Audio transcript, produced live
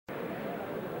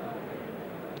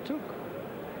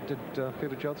did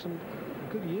Peter Judson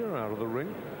a good year out of the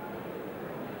ring.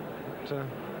 But,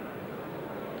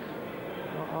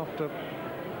 after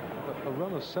a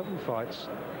run of 7 fights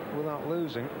without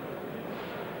losing,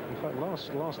 in fact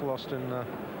last lost in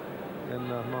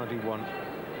 91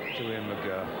 to Ian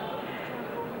McGurr.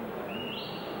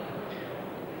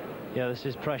 Yeah, this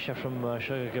is pressure from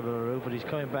Sugar Gilibiru, but he's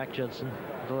coming back, Judson,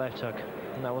 with the left hook,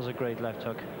 and that was a great left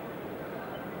hook.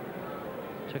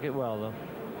 Took it well though.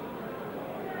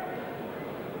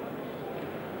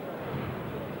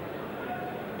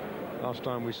 Last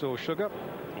time we saw Sugar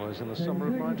was in the summer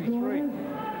of 93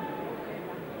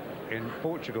 in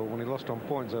Portugal, when he lost on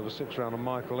points over 6 round of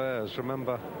Michael Ayres.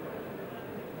 Remember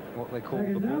what they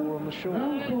called the ball on the shore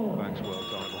Banks World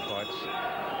title fights.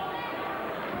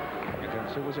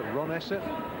 Against, who was it, Ron Essett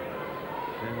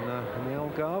in the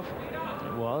Algarve?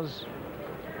 It was.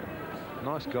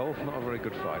 Nice golf, not a very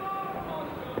good fight.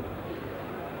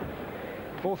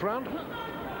 4th round.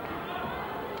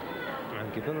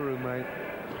 And Gibiliru may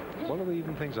well have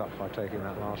evened things up by taking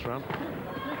that last round.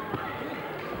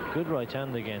 Good right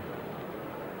hand again.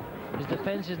 His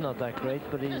defense is not that great,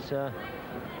 but he's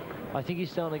I think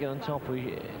he's starting to get on top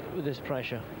with this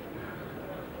pressure.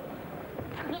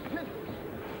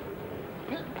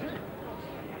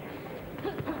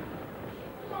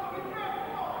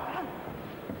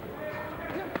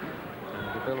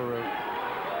 Gibiliru,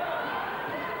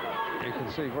 you can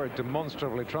see very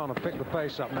demonstrably trying to pick the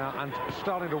pace up now and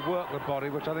starting to work the body,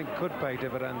 which I think could pay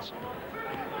dividends.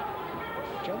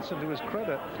 Judson, to his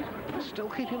credit, still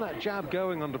keeping that jab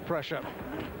going under pressure.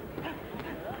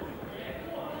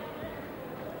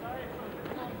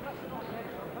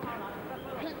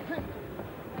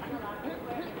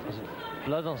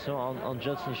 Blood on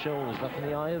Judson's shoulders, left in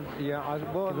the eye of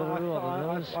Gibiliru.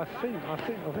 I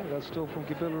think that's still from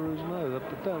Gibiliru's nose.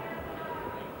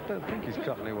 I don't think he's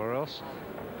cut anywhere else.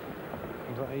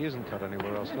 In fact, he isn't cut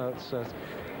anywhere else. No, it's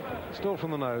still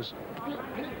from the nose.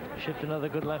 Shipped another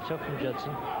good left hook from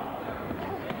Judson.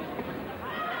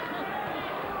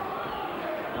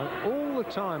 And all the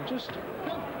time, just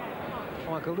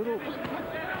like a little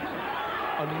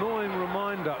annoying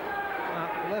reminder,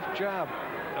 that left jab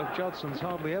of Judson's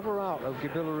hardly ever out of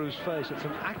Gibiliru's face. It's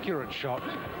an accurate shot.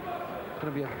 It's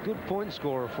going to be a good point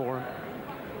scorer for him.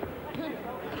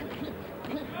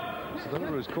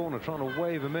 Gibiliru's corner trying to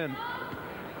wave him in.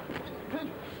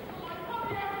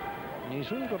 And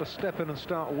he's really got to step in and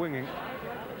start winging.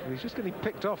 And he's just getting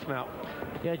picked off now.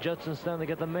 Yeah, Judson's starting to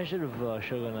get the measure of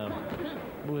Sugar now.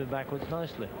 Moving backwards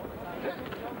nicely.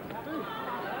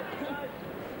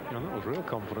 And that was real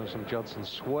confidence from Judson,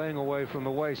 swaying away from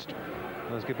the waist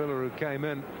as Gibiliru came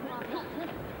in.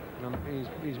 And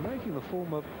he's making the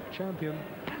former champion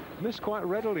miss quite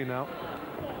readily now.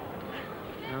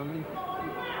 And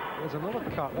there's another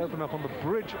cut open up on the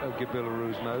bridge of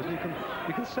Gibiliru's nose. And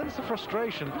you can sense the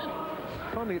frustration.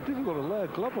 Finding it difficult to lay a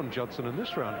glove on Judson in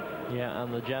this round. Yeah,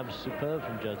 and the jab's superb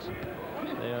from Judson.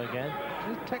 There again.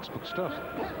 It's textbook stuff.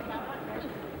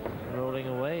 Rolling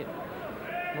away.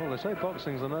 Well, they say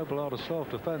boxing's the noble art of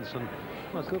self-defense, and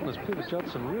my goodness, Peter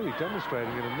Judson really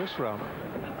demonstrating it in this round.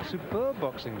 Superb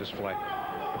boxing display.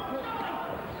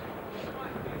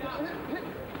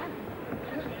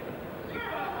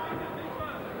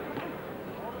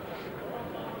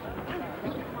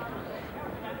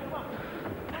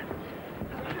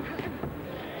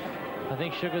 I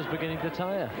think Sugar's beginning to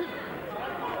tire.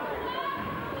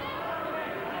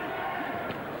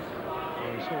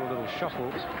 Well, he saw a little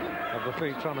shuffle of the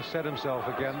feet trying to set himself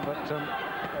again, but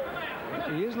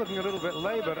he is looking a little bit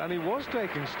laboured, and he was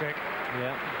taking stick.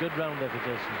 Yeah, good round there for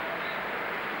Judson.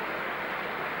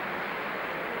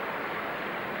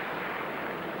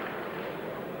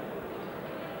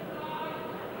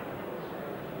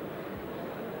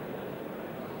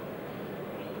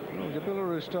 Well,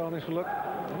 Gibiliru is starting to look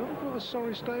a little bit of a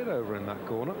sorry state over in that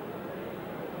corner.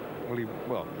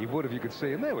 Well, he would if you could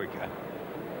see him. There we go.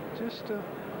 Just a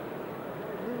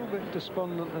little bit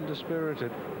despondent and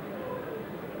dispirited.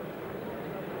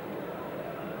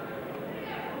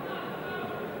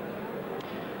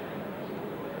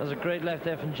 There's a great left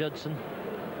there from Judson.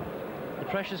 The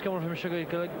pressure's coming from Sugar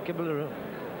Gilibiru.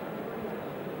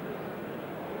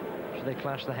 Should they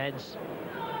clash the heads?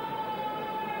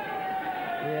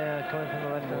 Yeah, coming from the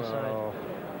left-hand side.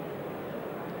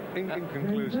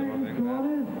 Inconclusive, I think,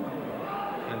 there.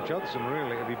 And Judson,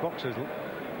 really, if he boxes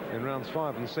in rounds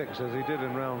 5 and 6 as he did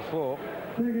in round 4,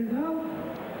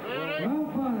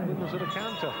 was at a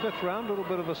counter. 5th round, a little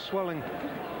bit of a swelling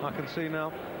I can see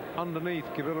now underneath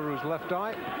Gibiliru's left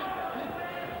eye.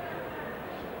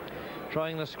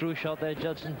 Trying the screw shot there,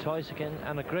 Judson, twice again,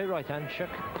 and a great right hand.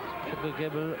 Sugar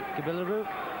Gilibiru.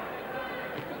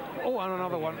 Oh, and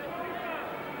another one.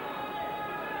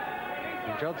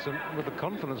 And Judson, with the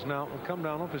confidence now, will come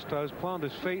down off his toes, plant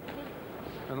his feet,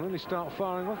 and really start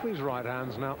firing off these right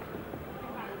hands now.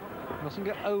 Mustn't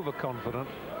get overconfident.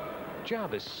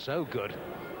 Jab is so good.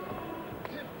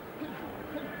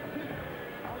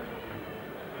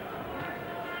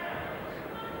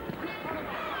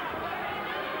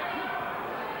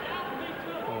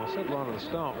 Well, I said right at the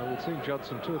start that we'd seen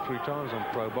Judson 2 or 3 times on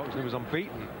Pro Box, and he was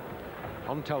unbeaten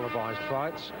on televised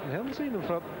fights. We haven't seen him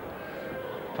for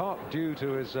part due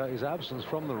to his absence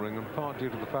from the ring, and part due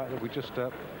to the fact that we just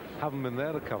haven't been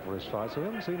there to cover his fight. So we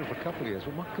haven't seen him for a couple of years.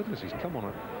 But my goodness, he's come on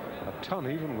a ton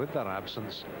even with that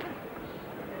absence.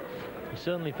 He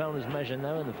certainly found his measure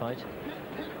now in the fight.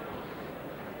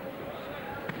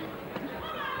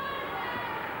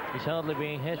 He's hardly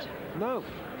being hit. No.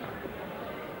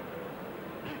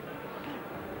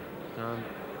 And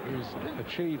he's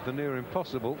achieved the near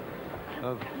impossible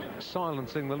of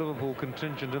silencing the Liverpool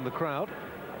contingent in the crowd.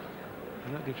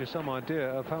 And that gives you some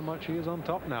idea of how much he is on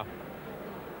top now.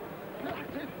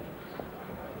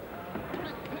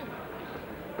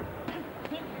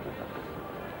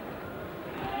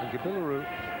 And Gibiliru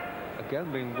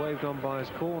again being waved on by his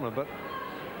corner, but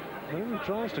when he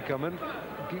tries to come in,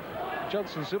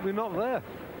 Judson's simply not there.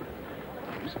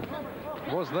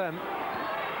 Was then.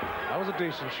 That was a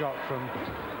decent shot from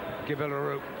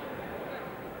Gibiliru.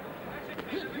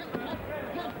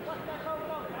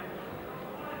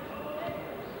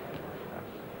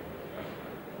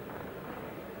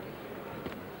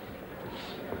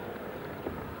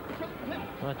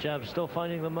 That jab still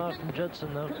finding the mark from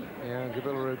Judson, though. Yeah,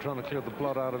 Gibiliru trying to clear the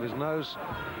blood out of his nose.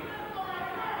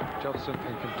 Judson,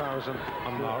 in comparison,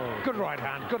 unmarked. Good right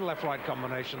hand, good left-right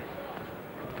combination.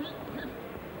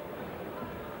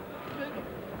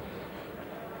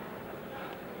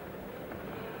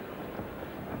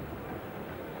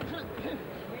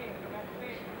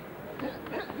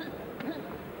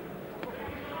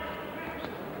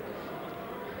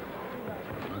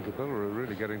 Gibiliru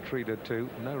really getting treated to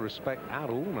no respect at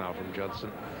all now from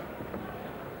Judson.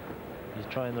 He's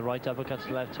trying the right uppercuts,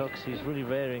 left hooks. He's really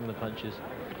varying the punches.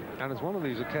 And it's one of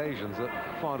these occasions that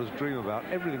fighters dream about.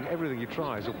 Everything he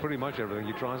tries, or pretty much everything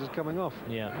he tries, is coming off.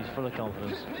 Yeah, he's full of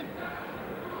confidence.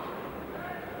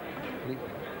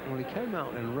 When he came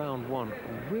out in round 1,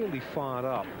 really fired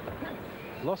up.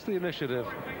 Lost the initiative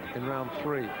in round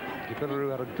 3. Gibiliru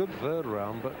had a good third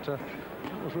round, but that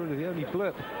was really the only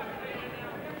blip.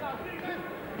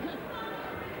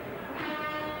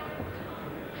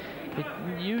 It's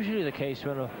usually the case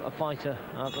when a fighter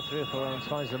after 3 or 4 rounds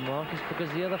finds the mark is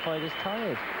because the other fighter's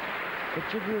tired. But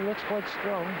Gibiliru looks quite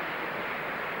strong.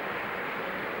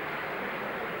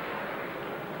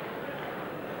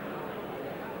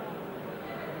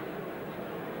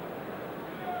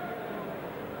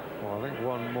 Well, I think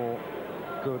one more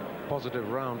good positive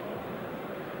round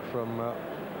from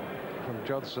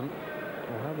Judson.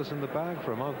 We'll have this in the bag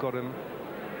for him. I've got him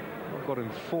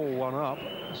 4-1 up.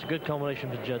 It's a good combination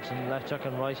for Judson. Left hook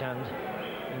and right hand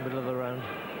in the middle of the round.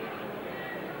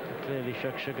 Clearly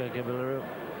shook Sugar Gilibiru.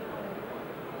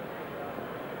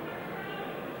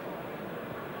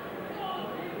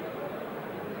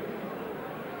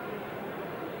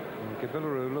 And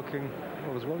Gibiliru looking,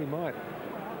 well, as well he might.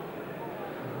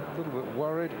 A little bit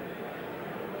worried,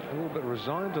 a little bit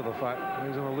resigned to the fact that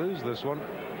he's going to lose this one.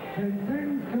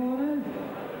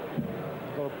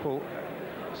 Got to pull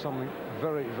something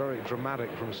very, very dramatic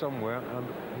from somewhere, and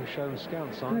he's shown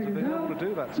scant signs of being able to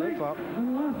do that so far.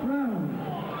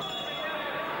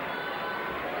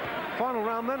 Final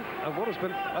round then of what has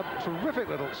been a terrific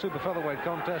little super featherweight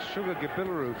contest. Sugar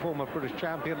Gilibiru, former British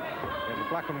champion, in the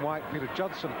black and white. Peter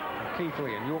Judson and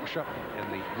Keithley in Yorkshire in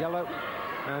the yellow.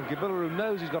 And Gibiliru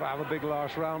knows he's got to have a big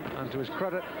last round, and to his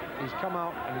credit, he's come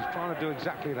out and he's trying to do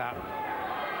exactly that.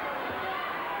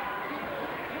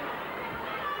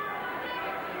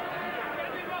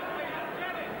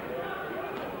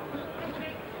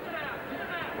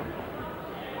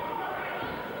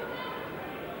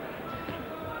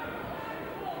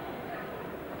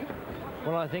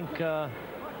 Well, I think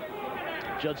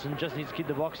Judson just needs to keep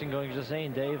the boxing going, as you're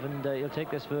saying, Dave, and he'll take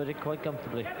this verdict quite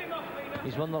comfortably.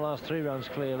 He's won the last 3 rounds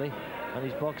clearly, and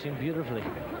he's boxing beautifully.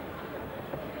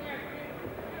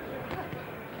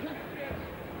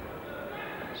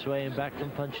 Swaying back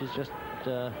from punches, just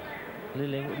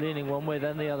leaning one way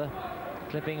then the other,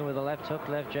 clipping him with a left hook,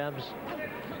 left jabs.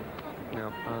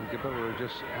 Yeah, and Gibiliru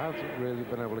just hasn't really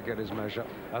been able to get his measure,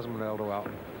 hasn't been able to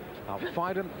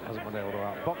outfight him, hasn't been able to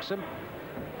outbox him.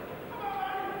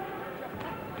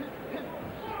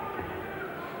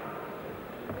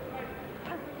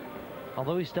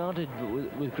 Although he started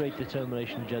with great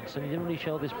determination, Judson, he didn't really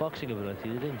show this boxing ability,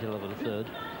 did he, until about the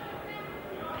third.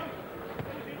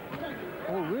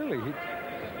 Oh, really?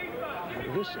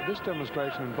 This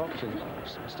demonstration in boxing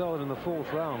started in the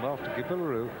fourth round after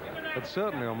Gibiliru had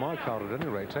certainly, on my card at any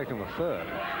rate, taken the third.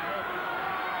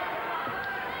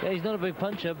 Yeah, he's not a big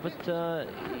puncher, but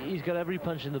he's got every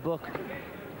punch in the book.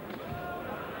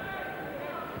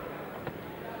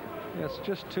 Yes,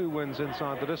 just 2 wins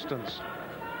inside the distance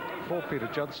for Peter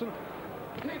Judson.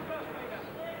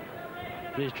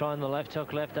 He's trying the left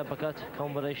hook, left uppercut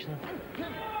combination.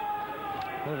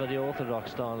 Not a very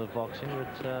orthodox style of boxing,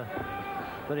 but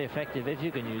very effective if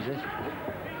you can use it.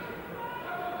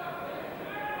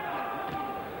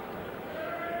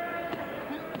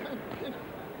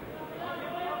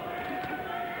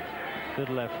 Good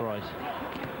left, right.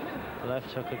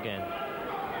 Left hook again.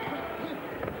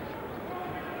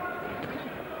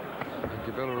 And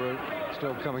Gibiliru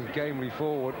still coming gamely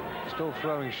forward, still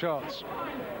throwing shots,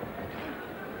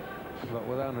 but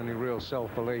without any real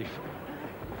self-belief.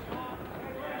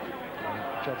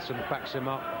 Judson backs him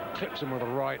up, clips him with a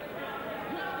right.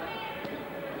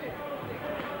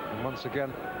 And once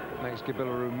again, makes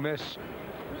Gibiliru miss.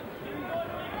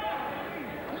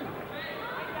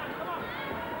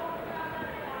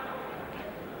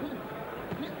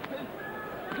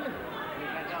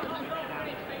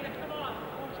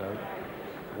 So,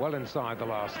 well inside the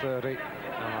last 30. And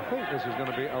I think this is going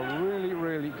to be a really,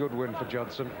 really good win for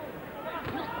Judson.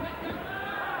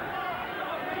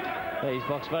 Yeah, he's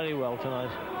boxed very well tonight.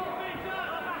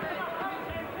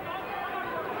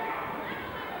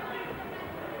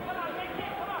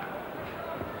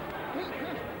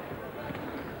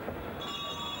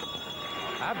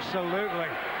 Absolutely,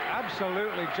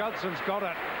 absolutely. Judson's got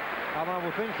it. And I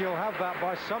will think he'll have that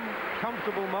by some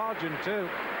comfortable margin too.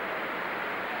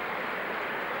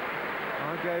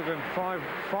 I gave him five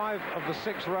of the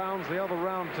 6 rounds, the other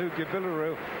round to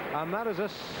Gibiliru, and that is a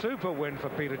super win for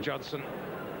Peter Judson.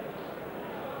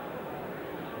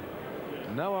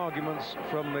 No arguments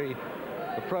from the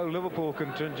pro-Liverpool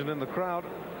contingent in the crowd.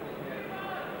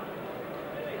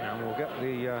 And we'll get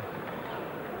the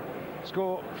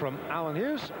score from Alan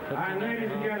Hughes. And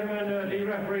ladies and gentlemen, the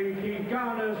referee Keith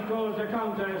Garner scores the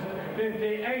contest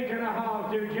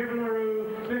 58.5 to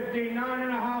Gibiliru,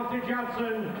 59.5 to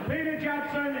Judson. Peter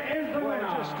Judson is the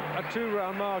winner. Just a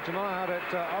 2-round margin. I had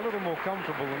it a little more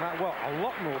comfortable than that. Well, a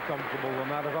lot more comfortable than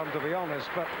that, if I'm to be honest.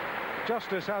 But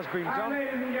justice has been done.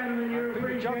 Ladies and gentlemen, your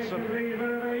appreciation, please,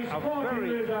 a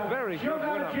very good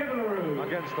winner Gibiliru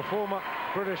against the former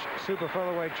British super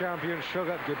featherweight champion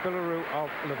Sugar Gilibiru of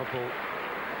Liverpool.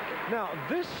 Now,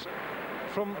 this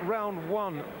from round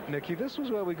 1, Nicky, this was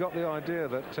where we got the idea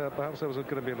that perhaps there was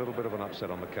going to be a little bit of an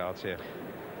upset on the cards here.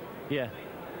 Yeah,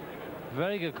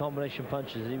 very good combination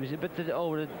punches. He was a bit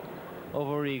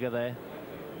over eager there,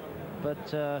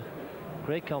 but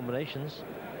great combinations.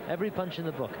 Every punch in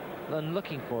the book, and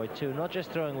looking for it too, not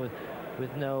just throwing with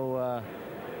no.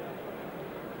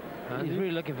 He's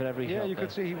really looking for every shot. Yeah, you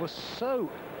could see he was so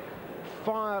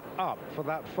fired up for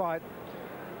that fight,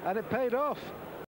 and it paid off.